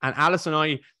well. And Alice and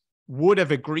I would have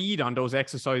agreed on those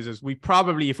exercises. We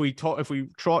probably, if we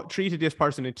treated this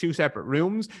person in 2 separate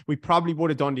rooms, we probably would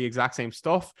have done the exact same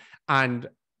stuff. And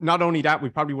not only that, we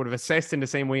probably would have assessed in the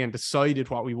same way and decided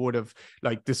what we would have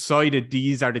decided.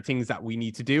 These are the things that we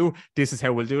need to do. This is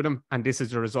how we'll do them. And this is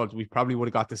the result. We probably would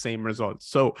have got the same results.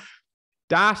 So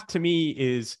that to me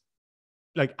is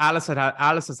Alice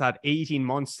has had 18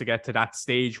 months to get to that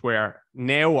stage where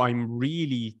now I'm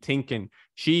really thinking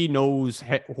she knows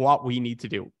what we need to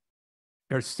do.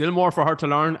 There's still more for her to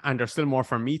learn and there's still more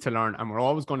for me to learn. And we're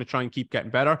always going to try and keep getting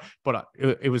better. But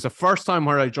it was the first time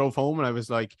where I drove home and I was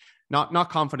not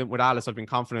confident with Alice. I've been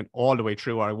confident all the way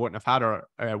through, or I wouldn't have had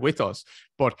her with us,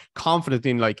 but confident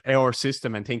in our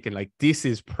system and thinking this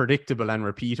is predictable and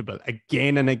repeatable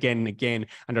again and again and again.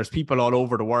 And there's people all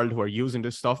over the world who are using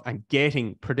this stuff and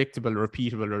getting predictable,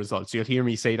 repeatable results. You'll hear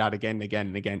me say that again and again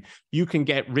and again. You can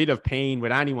get rid of pain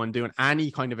with anyone doing any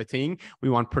kind of a thing. We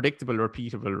want predictable,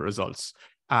 repeatable results.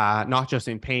 Not just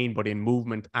in pain, but in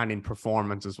movement and in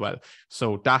performance as well.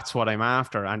 So that's what I'm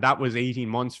after. And that was 18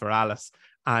 months for Alice.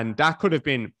 And that could have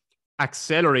been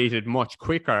accelerated much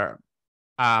quicker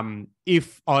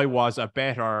if I was a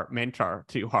better mentor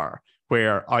to her,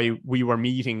 where we were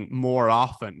meeting more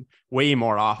often, way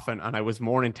more often, and I was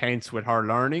more intense with her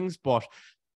learnings, but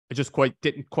I just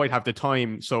didn't quite have the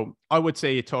time. So I would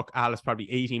say it took Alice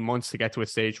probably 18 months to get to a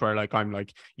stage where I'm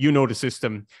the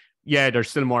system. Yeah, there's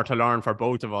still more to learn for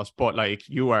both of us, but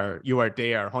you are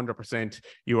there 100%.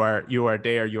 You are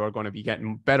there. You are going to be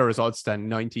getting better results than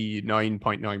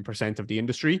 99.9% of the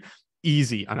industry.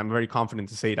 Easy. And I'm very confident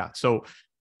to say that.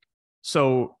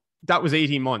 So that was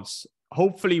 18 months.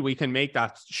 Hopefully we can make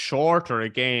that shorter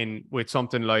again with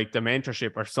something like the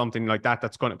mentorship or something like that.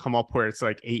 That's going to come up where it's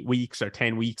 8 weeks or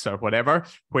 10 weeks or whatever,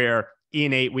 where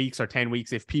in 8 weeks or 10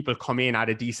 weeks, if people come in at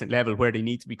a decent level where they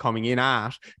need to be coming in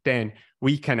at, then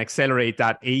we can accelerate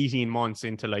that 18 months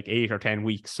into like 8 or 10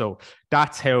 weeks. So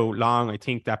that's how long I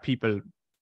think that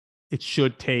it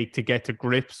should take to get to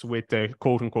grips with the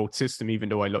quote unquote system, even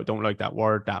though I don't like that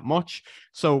word that much.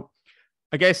 So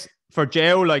I guess for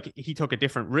Joe, like, he took a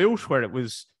different route where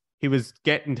he was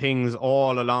getting things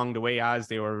all along the way as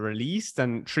they were released.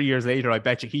 And 3 years later, I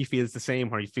bet you he feels the same,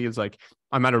 where he feels like,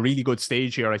 I'm at a really good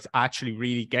stage here. I actually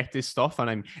really get this stuff and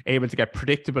I'm able to get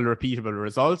predictable, repeatable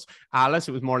results. Alice,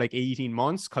 it was more like 18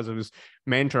 months because I was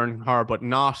mentoring her, but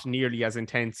not nearly as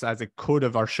intense as it could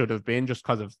have or should have been just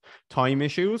because of time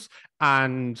issues.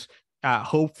 And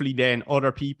hopefully then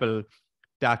other people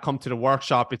that come to the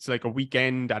workshop, it's like a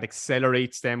weekend that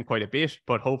accelerates them quite a bit,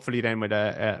 but hopefully then with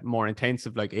a more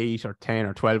intensive, like 8 or 10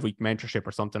 or 12 week mentorship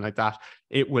or something like that,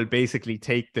 it will basically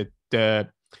take the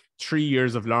 3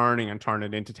 years of learning and turn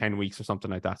it into 10 weeks or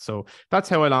something like that. So that's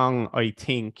how long I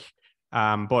think.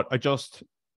 But I just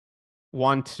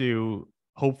want to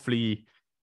hopefully,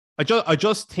 I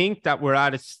just think that we're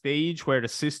at a stage where the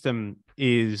system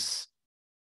is,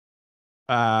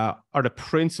 or the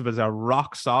principles are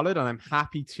rock solid, and I'm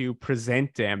happy to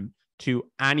present them to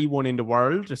anyone in the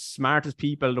world, the smartest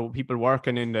people, the people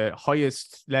working in the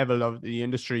highest level of the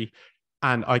industry,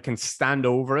 and I can stand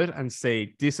over it and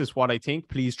say, this is what I think,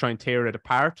 please try and tear it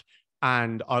apart.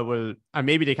 And I will, and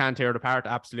maybe they can't tear it apart,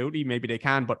 absolutely, maybe they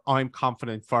can, but I'm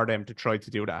confident for them to try to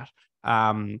do that.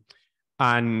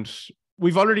 And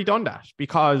we've already done that,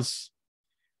 because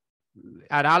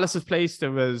at Alice's place,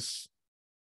 there was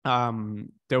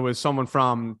someone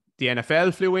from the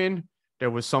NFL flew in. There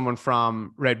was someone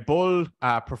from Red Bull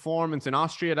Performance in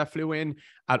Austria that flew in.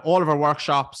 At all of our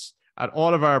workshops, at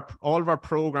all of our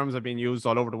programs are being used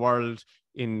all over the world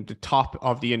in the top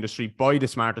of the industry by the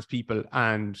smartest people,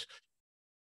 and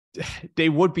they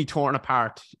would be torn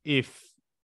apart if,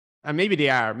 and maybe they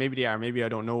are, maybe I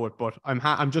don't know it, but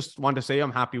I'm just want to say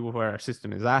I'm happy with where our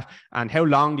system is at. And how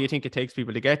long do you think it takes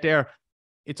people to get there?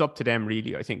 It's up to them,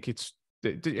 really. I think it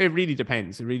really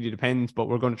depends. It really depends, but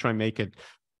we're going to try and make it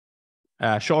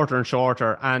shorter and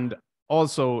shorter. And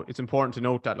also, it's important to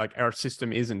note that, like, our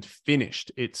system isn't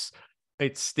finished. It's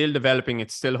still developing.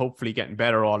 It's still hopefully getting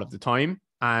better all of the time.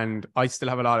 And I still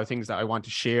have a lot of things that I want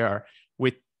to share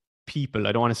with people.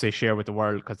 I don't want to say share with the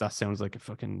world, because that sounds like a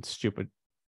fucking stupid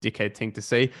dickhead thing to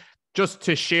say. Just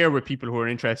to share with people who are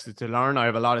interested to learn. I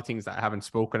have a lot of things that I haven't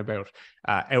spoken about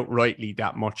outrightly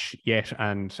that much yet,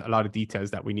 and a lot of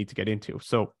details that we need to get into.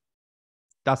 So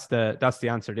that's the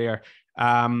answer there.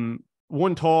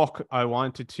 One talk I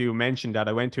wanted to mention that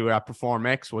I went to at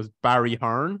PerformX was Barry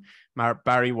Hearn.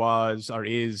 Barry was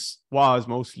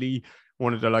mostly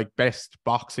one of the like best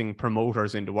boxing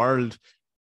promoters in the world.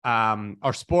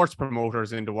 Or sports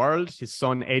promoters in the world. His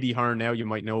son Eddie Hearn, now you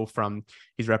might know from,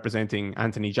 he's representing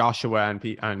Anthony Joshua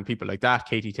and people like that,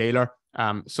 Katie Taylor.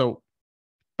 So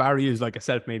Barry is like a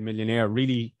self-made millionaire.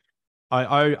 Really,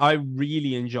 I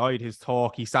really enjoyed his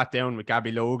talk. He sat down with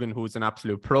Gabby Logan, who's an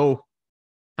absolute pro,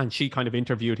 and she kind of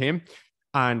interviewed him.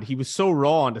 And he was so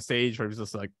raw on the stage, where he was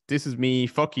just like, "This is me,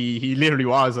 fuck you." He literally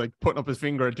was like putting up his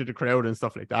finger into the crowd and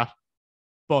stuff like that.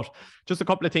 But just a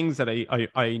couple of things that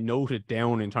I noted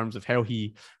down in terms of how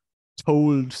he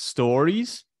told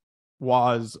stories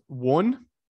was, one,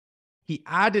 he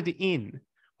added in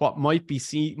what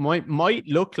might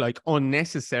look like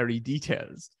unnecessary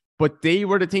details, but they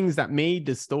were the things that made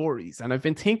the stories. And I've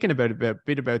been thinking about a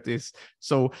bit about this.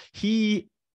 So he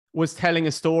was telling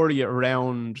a story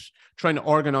around trying to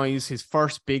organize his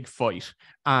first big fight,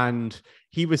 and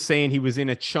he was saying he was in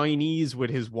a Chinese with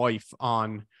his wife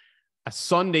on a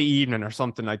Sunday evening or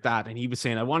something like that. And he was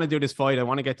saying, I want to do this fight. I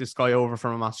want to get this guy over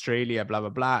from Australia, blah, blah,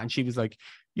 blah. And she was like,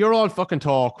 you're all fucking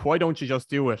talk. Why don't you just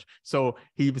do it? So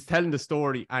he was telling the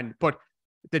story, but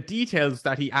the details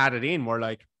that he added in were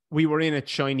like, we were in a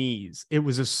Chinese. It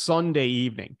was a Sunday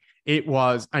evening. It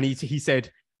was, and he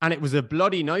said, and it was a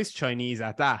bloody nice Chinese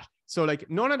at that. So like,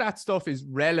 none of that stuff is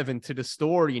relevant to the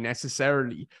story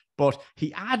necessarily, but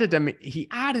he added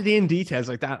in details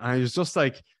like that. And I was just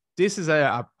like, this is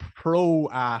a pro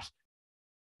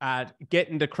at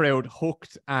getting the crowd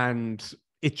hooked, and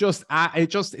it's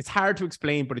hard to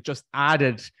explain, but it just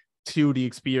added to the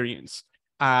experience.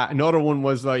 Another one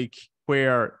was like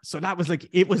that was like,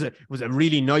 it was a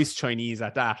really nice Chinese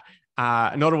at that.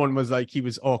 Another one was like, he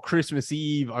was, Christmas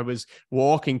Eve, I was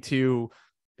walking to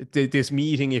this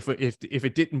meeting. If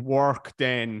it didn't work,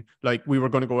 then like we were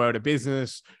going to go out of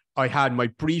business. I had my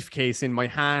briefcase in my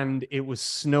hand. It was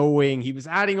snowing. He was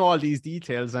adding all these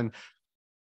details, and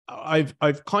my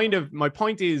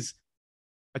point is,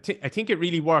 I think it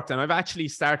really worked. And I've actually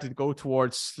started to go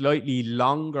towards slightly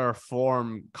longer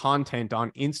form content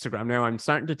on Instagram. Now I'm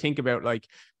starting to think about, like,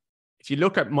 if you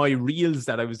look at my reels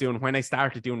that I was doing when I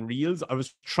started doing reels, I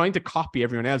was trying to copy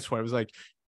everyone else, where I was like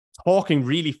talking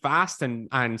really fast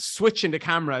and switching the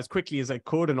camera as quickly as I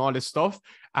could and all this stuff.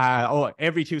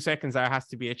 Every 2 seconds there has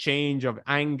to be a change of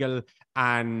angle,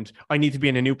 and I need to be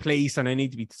in a new place, and I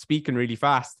need to be speaking really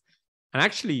fast. And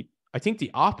actually, I think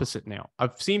the opposite now.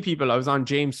 I've seen people, I was on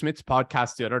James Smith's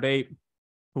podcast the other day,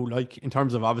 who, like, in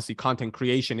terms of obviously content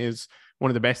creation, is one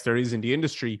of the best there is in the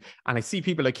industry. And I see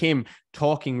people like him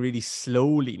talking really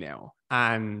slowly now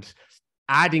and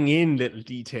adding in little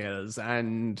details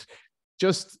and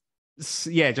just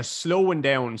slowing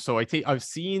down. So I think I've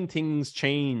seen things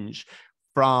change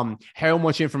from how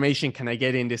much information can I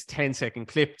get in this 10-second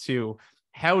clip to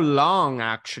how long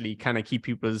actually can I keep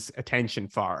people's attention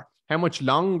for? How much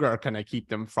longer can I keep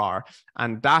them for?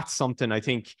 And that's something I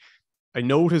think I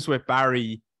noticed with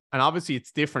Barry. And obviously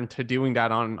it's different to doing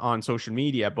that on social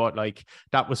media, but like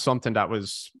that was something that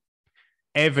was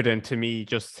evident to me,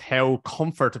 just how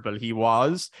comfortable he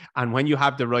was. And when you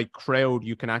have the right crowd,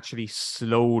 you can actually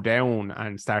slow down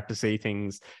and start to say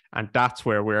things. And that's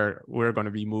where we're going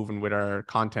to be moving with our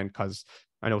content, because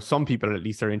I know some people at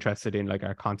least are interested in like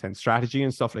our content strategy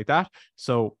and stuff like that.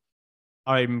 So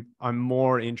I'm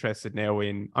more interested now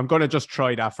in, I'm going to just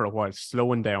try that for a while,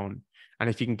 slowing down. And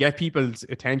if you can get people's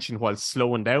attention while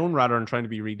slowing down rather than trying to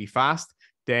be really fast,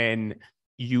 then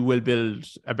you will build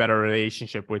a better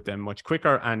relationship with them much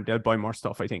quicker, and they'll buy more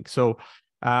stuff, I think. So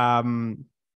the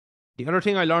other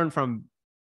thing I learned from,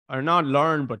 or not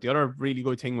learned, but the other really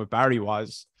good thing with Barry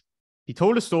was he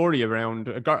told a story around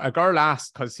a girl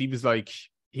asked, because he was like,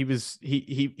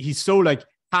 he's so like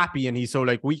happy, and he's so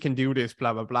like, we can do this,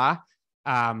 blah, blah, blah.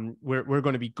 We're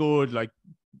going to be good. Like,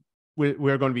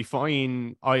 we're going to be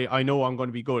fine. I know I'm going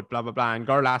to be good, blah, blah, blah. And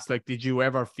girl asked, like, did you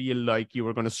ever feel like you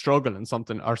were going to struggle and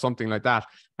something like that?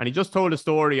 And he just told a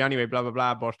story anyway, blah, blah,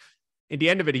 blah. But in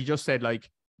the end of it, he just said, like,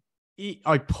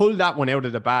 I pulled that one out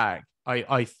of the bag.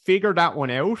 I figured that one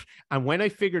out. And when I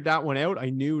figured that one out, I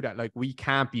knew that, like, we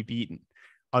can't be beaten.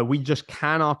 We just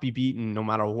cannot be beaten. No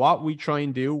matter what we try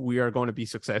and do, we are going to be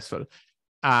successful.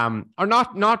 Or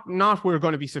not we're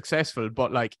going to be successful,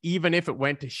 but like, even if it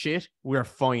went to shit, we're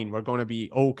fine. We're going to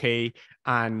be okay.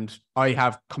 And I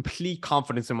have complete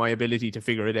confidence in my ability to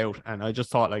figure it out. And I just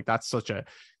thought, like, that's such a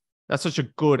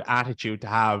good attitude to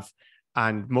have.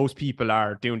 And most people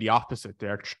are doing the opposite.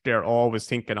 They're always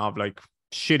thinking of like,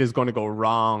 shit is going to go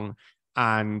wrong,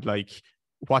 and like,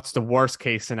 what's the worst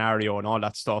case scenario and all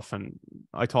that stuff. And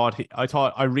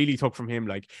I really took from him,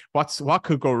 like, what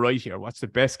could go right here? What's the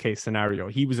best case scenario?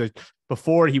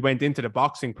 Before he went into the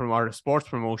boxing or the sports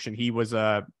promotion, he was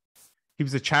a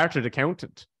chartered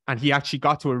accountant, and he actually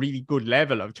got to a really good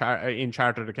level of in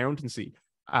chartered accountancy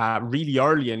really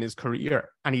early in his career.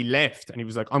 And he left and he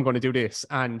was like, I'm going to do this.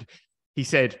 And he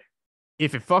said,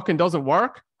 if it fucking doesn't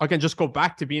work, I can just go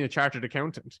back to being a chartered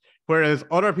accountant. Whereas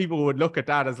other people would look at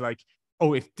that as like,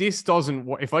 oh, if this doesn't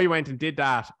work, if I went and did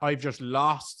that, I've just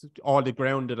lost all the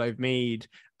ground that I've made,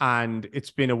 and it's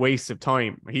been a waste of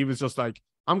time. He was just like,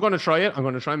 I'm going to try it. I'm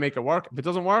going to try and make it work. If it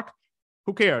doesn't work,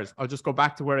 who cares? I'll just go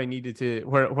back to where I needed to,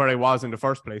 where I was in the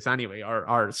first place anyway,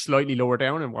 or slightly lower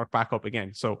down and work back up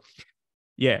again. So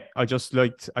yeah, I just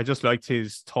liked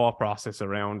his thought process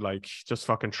around, like, just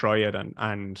fucking try it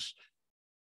and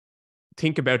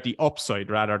think about the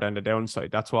upside rather than the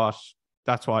downside. That's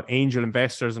what angel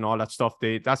investors and all that stuff,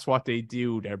 that's what they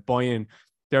do. They're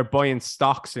buying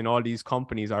stocks in all these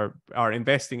companies, are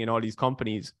investing in all these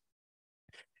companies.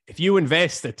 If you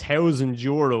invest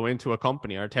 €1,000 into a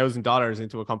company, or $1,000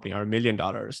 into a company, or $1 million,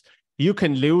 you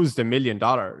can lose the $1 million,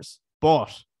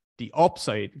 but the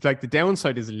upside, like the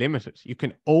downside, is limited. You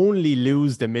can only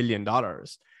lose the $1 million.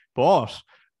 But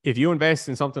if you invest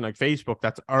in something like Facebook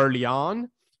that's early on,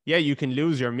 yeah, you can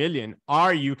lose your $1 million,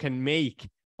 or you can make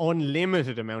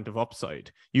unlimited amount of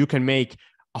upside. You can make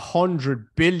 100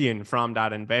 billion from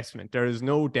that investment. There is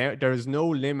no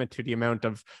limit to the amount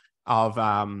of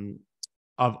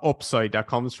upside that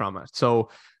comes from it. So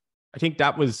I think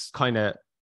that was kind of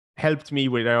helped me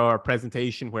with our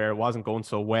presentation, where it wasn't going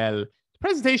so well. The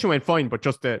presentation went fine, but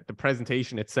just the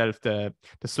presentation itself, the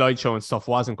slideshow and stuff,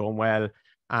 wasn't going well.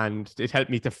 And it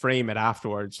helped me to frame it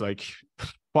afterwards. Like,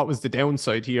 what was the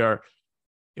downside here?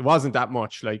 It wasn't that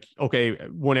much. Like, okay,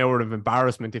 1 hour of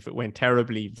embarrassment if it went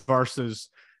terribly, versus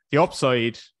the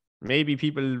upside. Maybe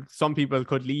some people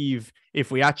could leave if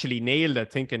we actually nailed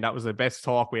it, thinking that was the best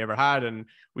talk we ever had, and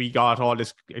we got all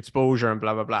this exposure and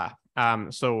blah, blah, blah.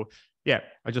 So yeah,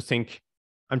 I just think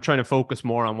I'm trying to focus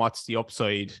more on what's the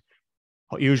upside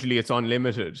usually it's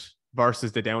unlimited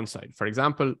versus the downside. For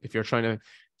example, if you're trying to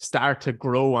start to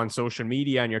grow on social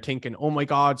media and you're thinking, oh my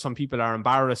God, some people are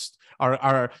embarrassed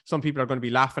or some people are going to be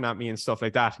laughing at me and stuff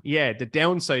like that. Yeah, the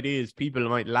downside is people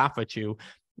might laugh at you,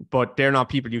 but they're not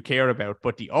people you care about.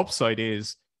 But the upside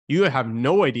is you have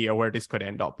no idea where this could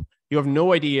end up. You have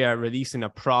no idea releasing a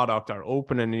product or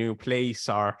opening a new place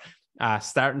or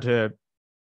starting to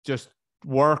just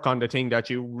work on the thing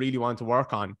that you really want to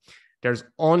work on. There's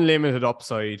unlimited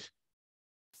upside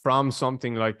from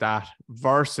something like that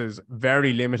versus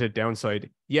very limited downside.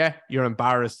 Yeah, you're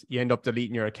embarrassed. You end up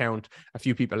deleting your account. A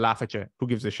few people laugh at you. Who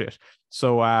gives a shit?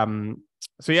 So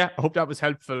yeah, I hope that was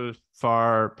helpful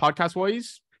for podcast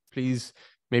wise. Please,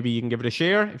 maybe you can give it a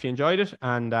share if you enjoyed it.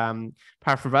 And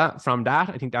apart from that,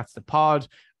 I think that's the pod.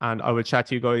 And I will chat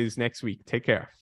to you guys next week. Take care.